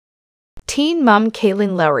Teen mom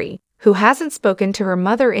Kailyn Lowry, who hasn't spoken to her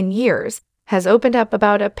mother in years, has opened up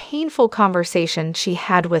about a painful conversation she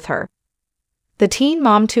had with her. The Teen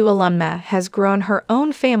Mom 2 alumna has grown her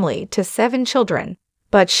own family to 7 children,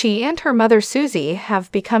 but she and her mother Susie have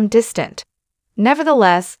become distant.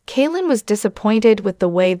 Nevertheless, Kailyn was disappointed with the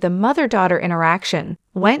way the mother-daughter interaction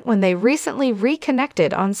went when they recently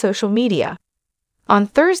reconnected on social media. On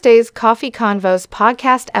Thursday's Coffee Convos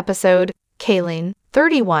podcast episode, Kailyn,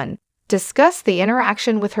 31, discussed the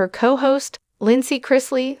interaction with her co-host, Lindsay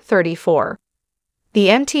Chrisley, 34. The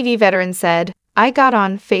MTV veteran said, "I got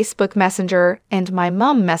on Facebook Messenger and my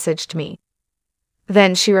mom messaged me."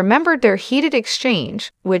 Then she remembered their heated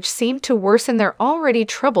exchange, which seemed to worsen their already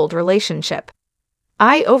troubled relationship.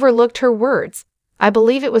 "I overlooked her words. I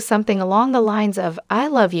believe it was something along the lines of, 'I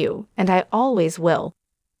love you, and I always will.'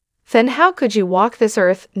 Then how could you walk this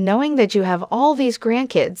earth knowing that you have all these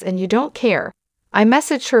grandkids and you don't care?" I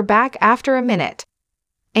messaged her back after a minute.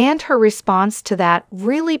 And her response to that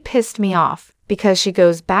really pissed me off because she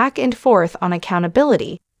goes back and forth on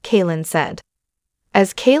accountability, Kailyn said.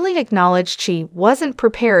 As Kailyn acknowledged she wasn't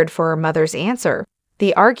prepared for her mother's answer,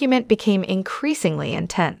 the argument became increasingly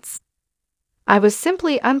intense. "I was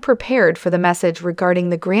simply unprepared for the message regarding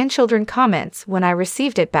the grandchildren comments when I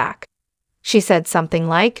received it back." She said something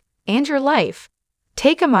like, "And your life.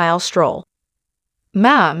 Take a mile stroll."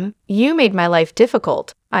 "Mom, you made my life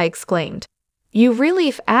difficult," I exclaimed. "You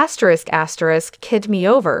really kid me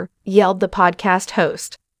over," yelled the podcast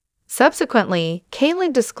host. Subsequently,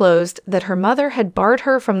 Kailyn disclosed that her mother had barred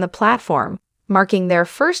her from the platform, marking their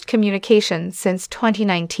first communication since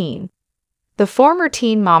 2019. The former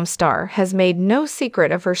Teen Mom star has made no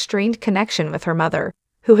secret of her strained connection with her mother,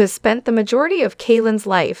 who has spent the majority of Kailyn's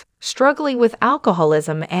life struggling with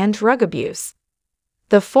alcoholism and drug abuse.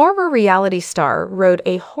 The former reality star wrote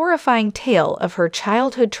a horrifying tale of her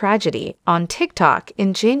childhood tragedy on TikTok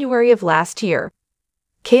in January of last year.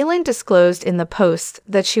 Kailyn disclosed in the post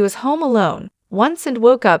that she was home alone once and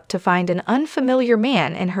woke up to find an unfamiliar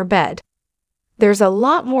man in her bed. "There's a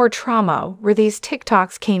lot more trauma where these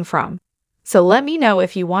TikToks came from. So let me know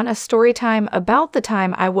if you want a story time about the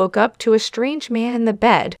time I woke up to a strange man in the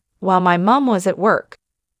bed while my mom was at work.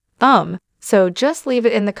 So just leave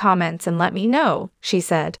it in the comments and let me know," she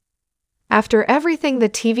said. After everything the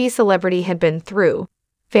TV celebrity had been through,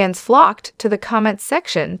 fans flocked to the comments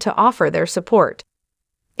section to offer their support.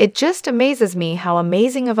 "It just amazes me how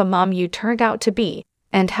amazing of a mom you turned out to be,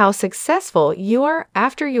 and how successful you are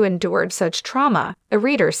after you endured such trauma," a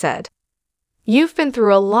reader said. "You've been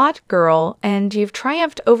through a lot, girl, and you've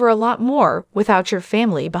triumphed over a lot more without your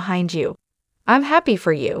family behind you. I'm happy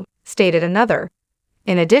for you," stated another.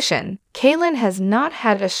 In addition, Kailyn has not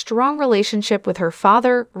had a strong relationship with her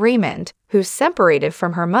father, Raymond, who separated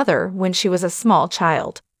from her mother when she was a small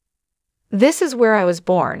child. "This is where I was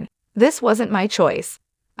born. This wasn't my choice.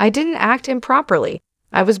 I didn't act improperly.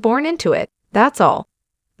 I was born into it, that's all.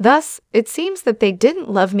 Thus, it seems that they didn't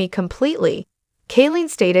love me completely," Kailyn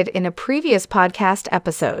stated in a previous podcast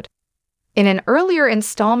episode. In an earlier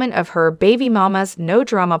installment of her Baby Mama's No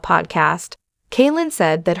Drama podcast, Kailyn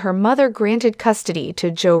said that her mother granted custody to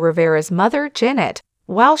Joe Rivera's mother, Janet,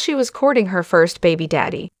 while she was courting her first baby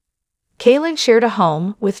daddy. Kailyn shared a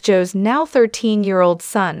home with Joe's now 13-year-old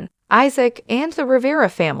son, Isaac, and the Rivera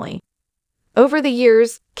family. Over the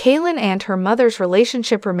years, Kailyn and her mother's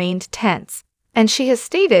relationship remained tense, and she has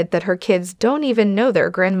stated that her kids don't even know their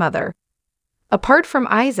grandmother. Apart from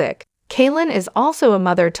Isaac, Kailyn is also a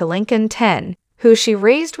mother to Lincoln, 10, who she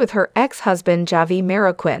raised with her ex-husband Javi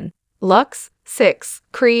Mariquin, Lux, 6,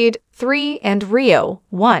 Creed, 3, and Rio,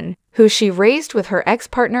 1, who she raised with her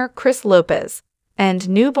ex-partner Chris Lopez, and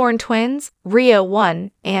newborn twins, Rio,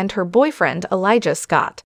 1, and her boyfriend Elijah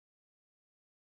Scott.